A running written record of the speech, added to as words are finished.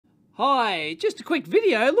Hi, just a quick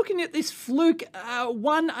video looking at this Fluke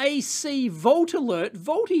 1AC Volt Alert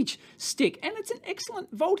voltage stick, and it's an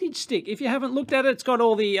excellent voltage stick. If you haven't looked at it, it's got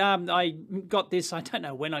all the, I got this, I don't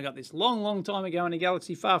know when I got this, long time ago in a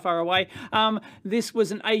galaxy far away. This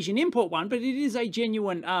was an Asian import one, but it is a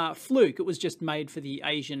genuine Fluke. It was just made for the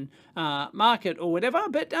Asian market or whatever,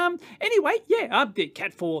 but anyway, yeah,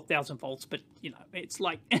 Cat 4000 volts, but you know, it's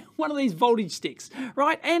like one of these voltage sticks,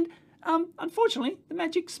 right? And unfortunately, the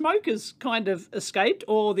magic smoke has kind of escaped,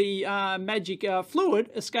 or the magic fluid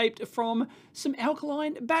escaped from some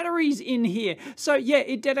alkaline batteries in here. So yeah,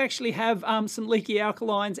 it did actually have some leaky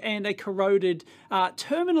alkalines and a corroded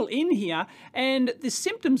terminal in here. And the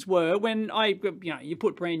symptoms were when you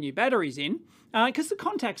put brand new batteries in, because the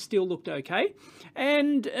contacts still looked okay,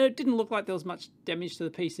 and it didn't look like there was much damage to the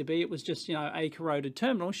PCB. It was just, you know, a corroded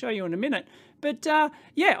terminal. I'll show you in a minute. But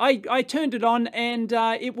yeah, I turned it on, and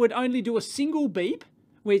it would only do a single beep,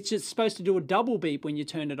 which is supposed to do a double beep when you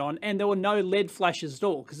turn it on, and there were no LED flashes at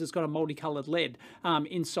all because it's got a multicolored LED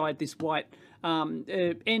inside this white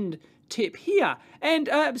end tip here.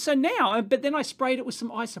 And so now, but then I sprayed it with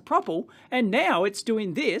some isopropyl, and now it's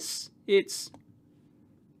doing this. It's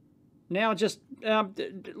now just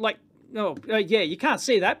like, yeah, you can't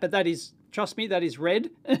see that, but that is, trust me, that is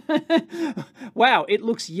red. Wow, it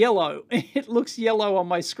looks yellow. It looks yellow on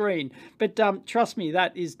my screen. But trust me,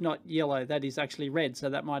 that is not yellow. That is actually red, so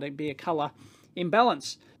that might be a color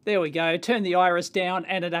imbalance. There we go. Turn the iris down,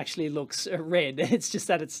 and it actually looks red. It's just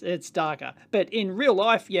that it's darker. But in real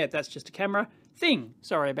life, yeah, that's just a camera thing.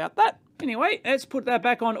 Sorry about that. Anyway, let's put that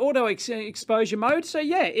back on auto exposure mode. So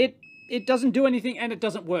yeah, it doesn't do anything, and it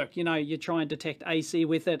doesn't work. You know, you try and detect AC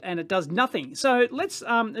with it, and it does nothing. So let's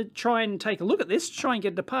try and take a look at this, try and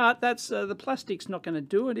get it apart. That's the plastic's not going to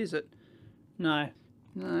do it, is it? No.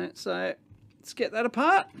 So let's get that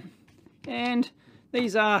apart. And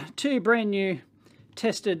these are two brand new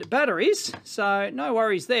tested batteries, so no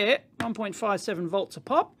worries there. 1.57 volts a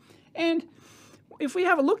pop. And if we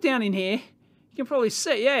have a look down in here, you can probably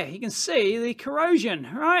see, yeah, you can see the corrosion,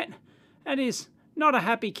 right? That is not a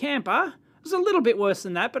happy camper. It was a little bit worse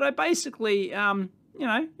than that, but I basically, you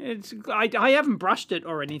know, I haven't brushed it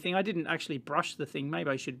or anything. I didn't actually brush the thing. Maybe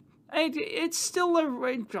I should. It's still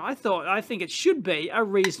I think it should be a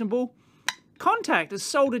reasonable contact. It's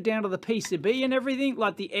soldered down to the PCB and everything.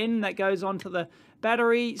 Like the end that goes onto the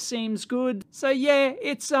battery seems good. So yeah,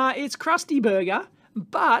 it's crusty burger.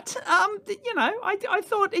 But, you know, I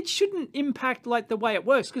thought it shouldn't impact like the way it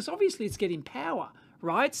works, because obviously it's getting power,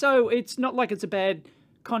 right? So it's not like it's a bad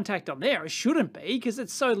contact on there. It shouldn't be, because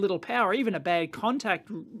it's so little power. Even a bad contact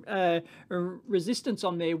resistance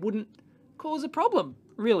on there wouldn't cause a problem,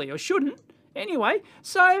 really, or shouldn't. Anyway,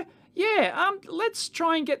 so yeah, let's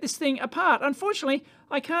try and get this thing apart. Unfortunately,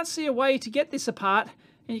 I can't see a way to get this apart.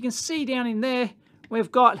 And you can see down in there,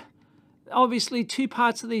 we've got obviously two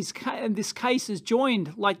parts of this case is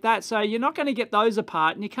joined like that. So you're not going to get those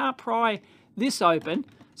apart, and you can't pry this open.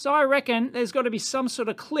 So I reckon there's got to be some sort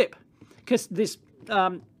of clip, because this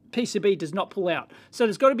PCB does not pull out. So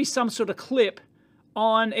there's got to be some sort of clip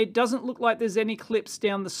on. It doesn't look like there's any clips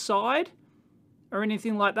down the side or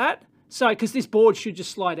anything like that. So, because this board should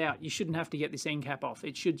just slide out. You shouldn't have to get this end cap off.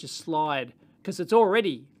 It should just slide, because it's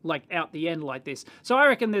already like out the end like this. So I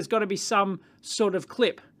reckon there's got to be some sort of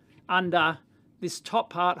clip under this top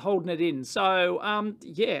part holding it in. So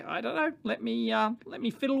yeah, I don't know. Let me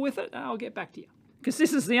fiddle with it, and I'll get back to you, because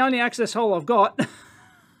this is the only access hole I've got.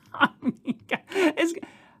 I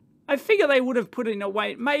figure they would have put in a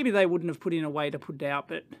way. Maybe they wouldn't have put in a way to put it out,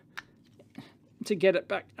 but to get it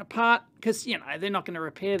back apart, because you know they're not going to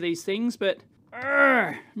repair these things. But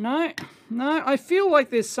no, I feel like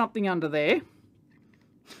there's something under there.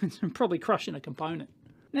 I'm probably crushing a component.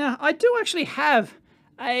 Now I do actually have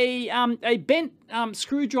a bent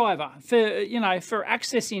screwdriver for, you know, for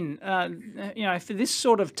accessing, you know, for this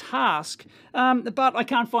sort of task, but I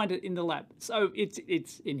can't find it in the lab, so it's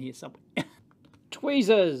in here somewhere.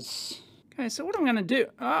 Tweezers. Okay, so what I'm going to do?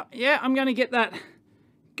 Yeah, I'm going to get that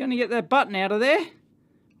button out of there.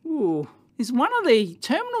 Ooh, is one of the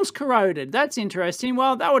terminals corroded? That's interesting.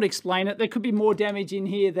 Well, that would explain it. There could be more damage in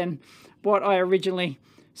here than what I originally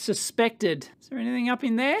suspected. Is there anything up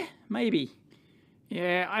in there? Maybe.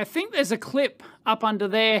 Yeah, I think there's a clip up under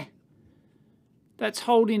there that's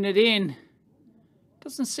holding it in.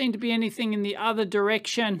 Doesn't seem to be anything in the other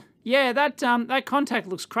direction. Yeah, that contact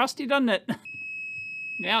looks crusty, doesn't it?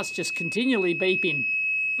 Now it's just continually beeping.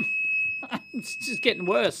 It's just getting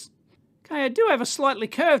worse. Okay, I do have a slightly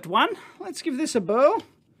curved one. Let's give this a whirl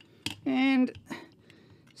and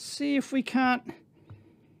see if we can't.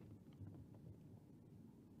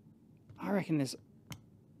 I reckon there's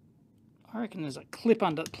I reckon there's a clip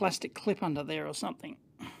under, plastic clip under there or something.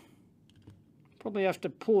 Probably have to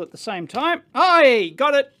pull at the same time. Oh,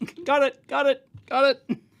 got it, got it, got it, got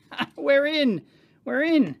it. We're in, we're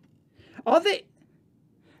in. Oh, they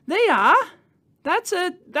are. That's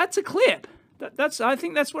a clip. That's I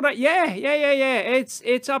think that's what I. Yeah.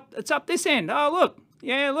 It's up this end. Oh, look.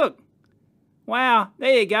 Yeah, look. Wow.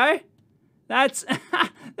 There you go. That's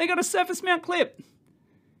they got a surface mount clip.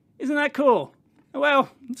 Isn't that cool? Well,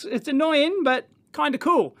 it's annoying, but kind of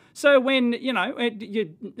cool. So when, you know,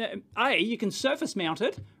 you can surface mount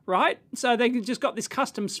it, right? So they just got this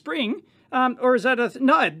custom spring, or is that a,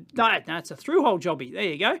 no, it's a through-hole jobby. There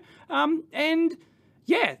you go. And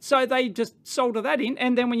yeah, so they just solder that in,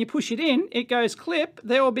 and then when you push it in, it goes clip.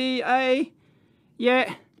 There will be a,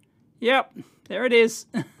 yeah, yep, there it is.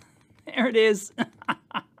 There it is.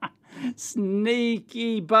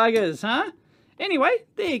 Sneaky buggers, huh? Anyway,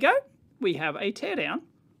 there you go. We have a teardown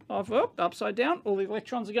of, oh, upside down. All the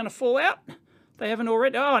electrons are going to fall out. They haven't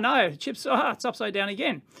already. Oh, no. Chips. Oh, it's upside down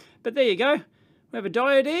again. But there you go. We have a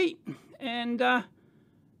diode E. And,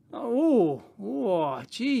 oh,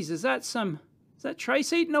 geez. Is that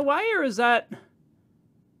trace eaten away, or is that...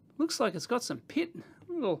 Looks like it's got some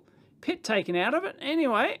little pit taken out of it.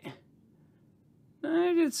 Anyway.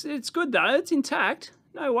 No, it's good, though. It's intact.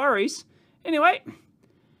 No worries. Anyway,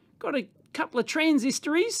 got a couple of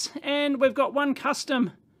transistories, and we've got one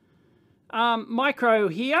custom micro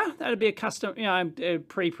here. That'd be a custom, you know, a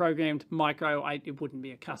pre-programmed micro. It wouldn't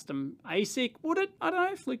be a custom ASIC, would it? I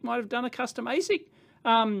don't know. Fluke might have done a custom ASIC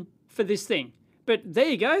for this thing. But there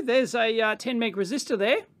you go. There's a 10 meg resistor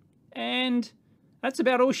there, and that's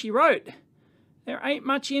about all she wrote. There ain't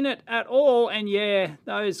much in it at all, and yeah,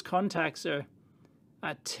 those contacts are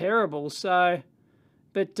terrible. So...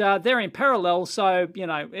 But they're in parallel, so, you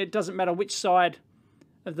know, it doesn't matter which side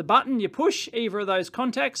of the button you push, either of those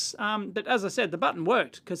contacts. But as I said, the button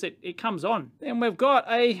worked because it comes on. Then we've got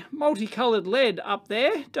a multicolored LED up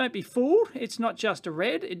there. Don't be fooled. It's not just a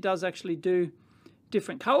red. It does actually do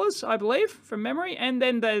different colors, I believe, from memory. And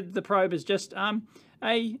then the probe is just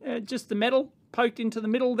just the metal poked into the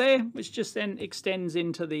middle there, which just then extends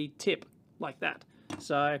into the tip like that.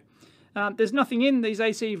 So there's nothing in these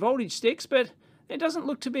AC voltage sticks, but... It doesn't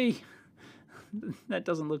look to be... That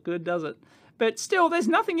doesn't look good, does it? But still, there's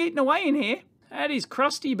nothing eaten away in here. That is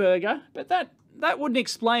crusty burger, but that wouldn't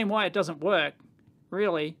explain why it doesn't work,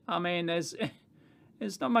 really. I mean, there's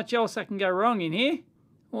not much else that can go wrong in here.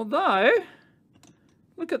 Although,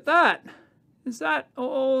 look at that. Is that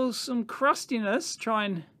all some crustiness?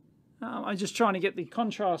 I'm just trying to get the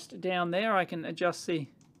contrast down there. I can adjust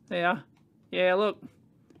there. Yeah, look.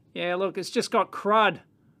 Yeah, look, it's just got crud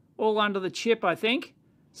all under the chip, I think.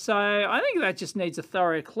 So I think that just needs a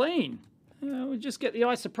thorough clean. We'll just get the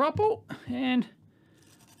isopropyl and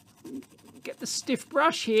get the stiff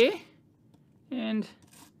brush here and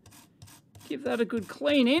give that a good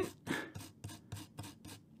clean in,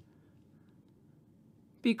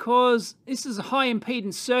 because this is a high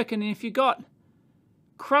impedance circuit, and if you got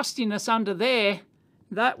crustiness under there,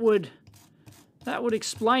 that would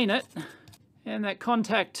explain it. And that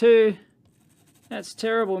contact too. That's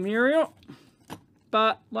terrible, Muriel.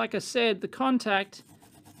 But like I said, the contact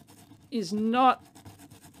is not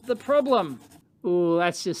the problem. Ooh,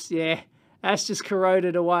 that's just, yeah, that's just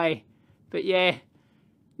corroded away. But yeah,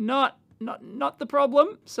 not the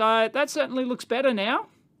problem. So that certainly looks better now.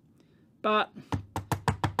 But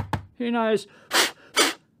who knows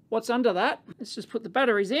what's under that. Let's just put the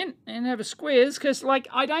batteries in and have a squeeze, because like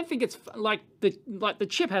I don't think it's like the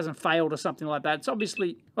chip hasn't failed or something like that. It's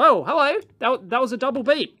obviously, oh, hello, that was a double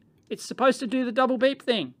beep. It's supposed to do the double beep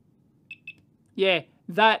thing. Yeah,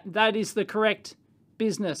 that is the correct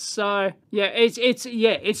business. So yeah,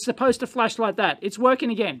 it's supposed to flash like that. It's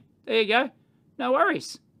working again. There you go. No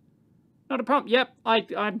worries. Not a problem. Yep,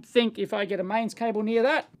 I think if I get a mains cable near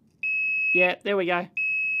that, yeah, there we go.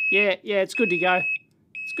 Yeah, it's good to go.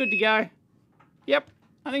 It's good to go. Yep,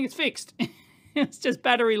 I think it's fixed. It's just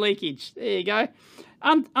battery leakage. There you go.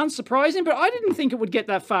 Unsurprising, but I didn't think it would get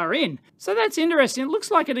that far in. So that's interesting. It looks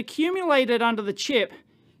like it accumulated under the chip.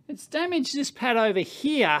 It's damaged this pad over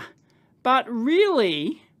here, but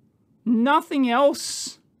really nothing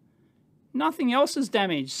else is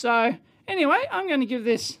damaged. So anyway, I'm going to give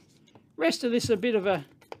this rest of this a bit of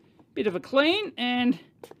a clean, and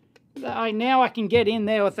now I can get in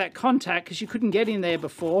there with that contact, because you couldn't get in there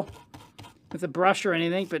before with a brush or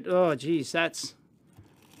anything. But oh geez, that's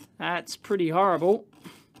pretty horrible.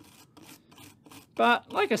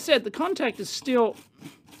 But like I said, the contact is still,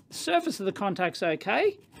 the surface of the contact's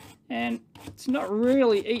okay, and it's not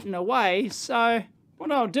really eaten away. So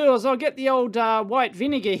what I'll do is I'll get the old white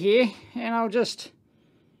vinegar here and I'll just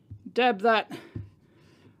dab that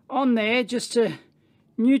on there just to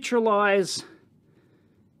neutralize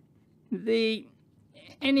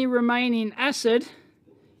any remaining acid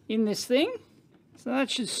in this thing. So that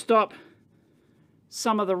should stop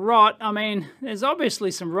some of the rot. I mean, there's obviously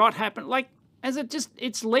some rot happened. Like,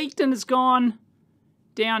 it's leaked and it's gone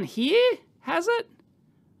down here, has it?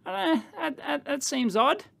 I don't know, that seems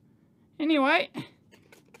odd. Anyway,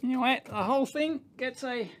 the whole thing gets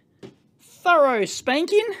a thorough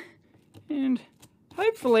spanking, and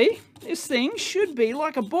hopefully this thing should be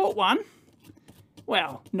like I bought one.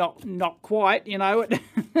 Well, not quite, you know.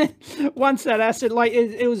 Once that acid, like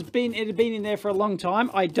it had been in there for a long time.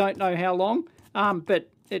 I don't know how long, but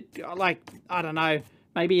I don't know,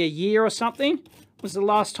 maybe a year or something was the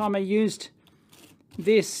last time I used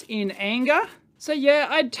this in anger. So yeah,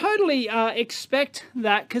 I'd totally expect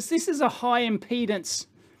that, because this is a high impedance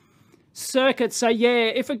circuit. So yeah,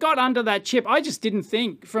 if it got under that chip, I just didn't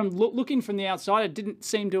think, from looking from the outside, it didn't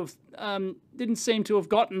seem to have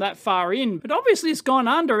gotten that far in. But obviously it's gone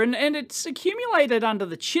under, and it's accumulated under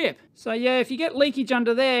the chip. So yeah, if you get leakage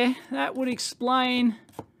under there, that would explain.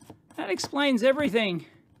 That explains everything.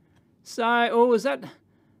 So, oh, is that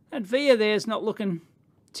via there's not looking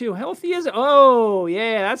too healthy, is it? Oh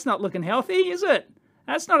yeah, that's not looking healthy, is it?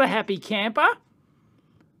 That's not a happy camper.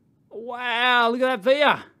 Wow, look at that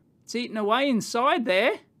via. It's eating away inside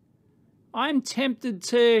there. I'm tempted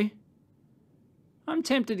to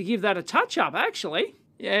give that a touch-up, actually.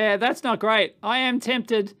 Yeah, that's not great. I am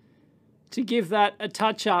tempted to give that a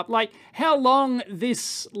touch-up. Like, how long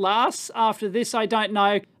this lasts after this, I don't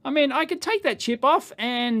know. I mean, I could take that chip off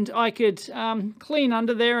and I could clean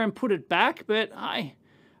under there and put it back, but I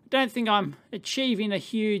don't think I'm achieving a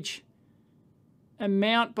huge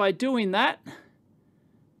amount by doing that.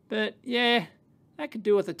 But, yeah, that could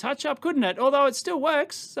do with a touch-up, couldn't it? Although it still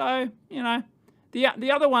works, so, you know.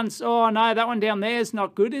 The other one's, oh no, that one down there is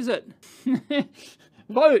not good, is it?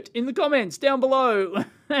 Vote in the comments down below.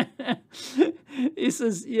 This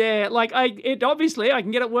is, yeah, like obviously I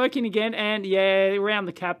can get it working again, and yeah, around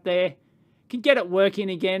the cap there, can get it working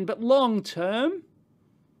again, but long term,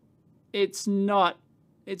 it's not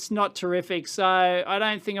terrific. So I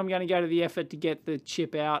don't think I'm going to go to the effort to get the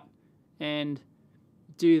chip out and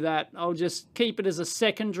do that. I'll just keep it as a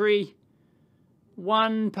secondary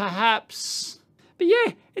one, perhaps. But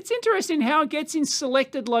yeah, it's interesting how it gets in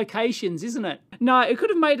selected locations, isn't it? No, it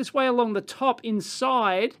could have made its way along the top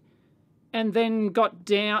inside and then got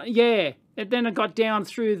down. Yeah, and then it got down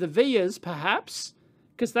through the vias, perhaps,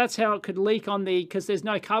 because that's how it could leak on the, because there's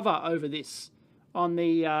no cover over this on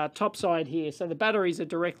the top side here. So the batteries are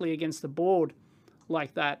directly against the board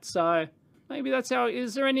like that. So maybe that's how,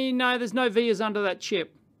 is there any, no, there's no vias under that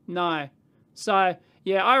chip. No. So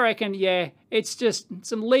yeah, I reckon, yeah, it's just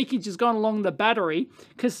some leakage has gone along the battery,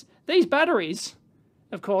 because these batteries,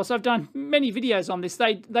 of course, I've done many videos on this,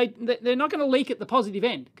 they're not going to leak at the positive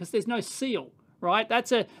end because there's no seal, right?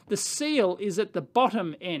 The seal is at the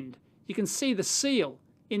bottom end. You can see the seal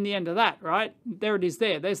in the end of that, right? There it is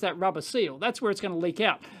there. There's that rubber seal. That's where it's going to leak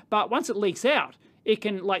out. But once it leaks out, it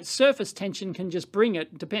can, like, surface tension can just bring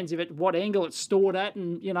it. Depends what angle it's stored at,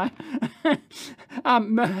 and, you know,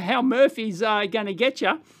 how Murphy's going to get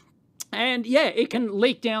you. And, yeah, it can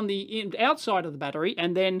leak down the outside of the battery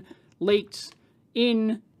and then leaked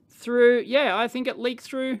in through, yeah, I think it leaked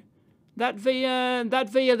through that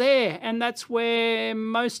via there. And that's where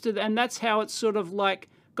and that's how it sort of, like,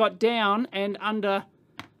 got down and under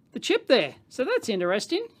the chip there. So that's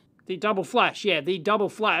interesting. The double flash, yeah, the double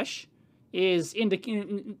flash says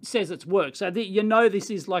it's worked. So you know this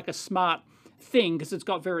is like a smart thing because it's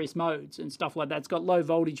got various modes and stuff like that. It's got low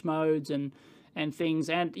voltage modes and things.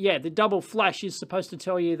 And yeah, the double flash is supposed to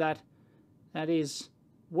tell you that is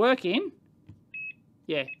working.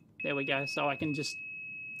 Yeah, there we go. So I can just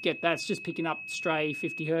get that. It's just picking up stray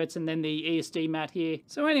 50 hertz and then the ESD mat here.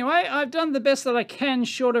 So anyway, I've done the best that I can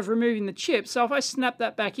short of removing the chip. So if I snap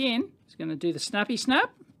that back in, it's going to do the snappy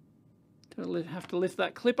snap. Have to lift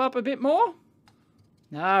that clip up a bit more.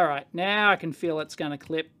 All right, now I can feel it's going to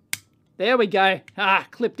clip. There we go. Ah,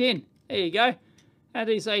 clipped in. There you go. That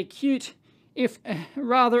is a cute, if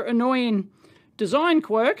rather annoying design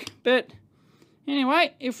quirk. But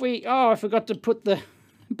anyway, I forgot to put the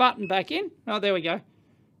button back in. Oh, there we go.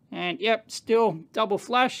 And yep, still double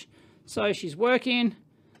flash. So she's working.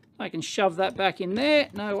 I can shove that back in there.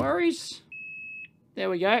 No worries. There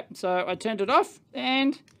we go. So I turned it off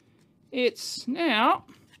and it's now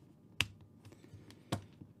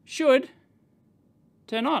should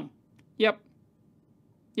turn on. Yep,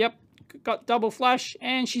 got double flash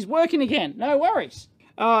and she's working again. No worries.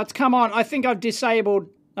 Oh, it's come on. I think I've disabled.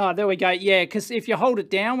 Oh, there we go. Yeah, because if you hold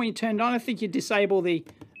it down when you turn it on, I think you disable the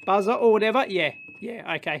buzzer or whatever. Yeah,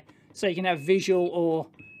 okay. So you can have visual or,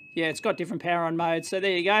 yeah, it's got different power on modes. So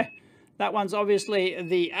there you go. That one's obviously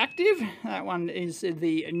the active. That one is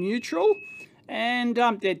the neutral. And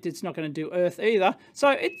it's not going to do earth either.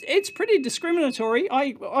 So it's pretty discriminatory.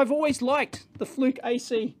 I've always liked the Fluke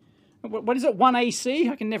AC. What is it? 1AC?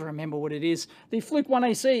 I can never remember what it is. The Fluke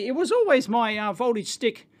 1AC. It was always my voltage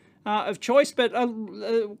stick of choice, but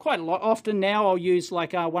quite a lot often now I'll use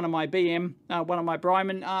like one of my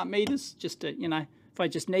Bryman meters, just to, you know, if I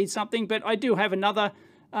just need something. But I do have another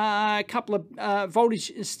couple of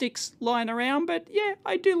voltage sticks lying around. But yeah,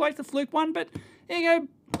 I do like the Fluke one. But there you go,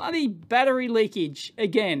 bloody battery leakage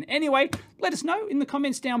again. Anyway, let us know in the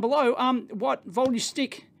comments down below what voltage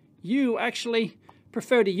stick you actually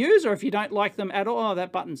prefer to use, or if you don't like them at all. Oh,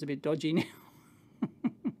 that button's a bit dodgy now.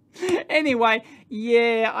 Anyway,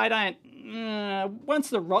 yeah, I don't... once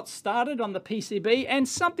the rot started on the PCB, and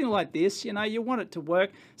something like this, you know, you want it to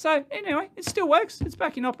work. So, anyway, it still works. It's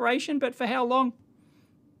back in operation, but for how long?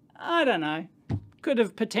 I don't know. Could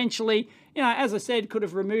have potentially, you know, as I said, could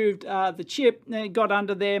have removed the chip, got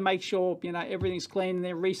under there, make sure, you know, everything's clean, and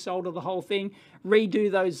then resolder the whole thing,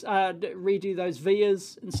 redo those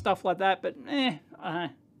vias and stuff like that. But,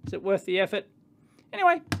 is it worth the effort?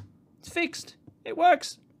 Anyway, it's fixed. It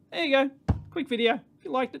works. There you go. Quick video. If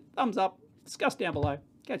you liked it, thumbs up. Discuss down below.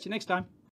 Catch you next time.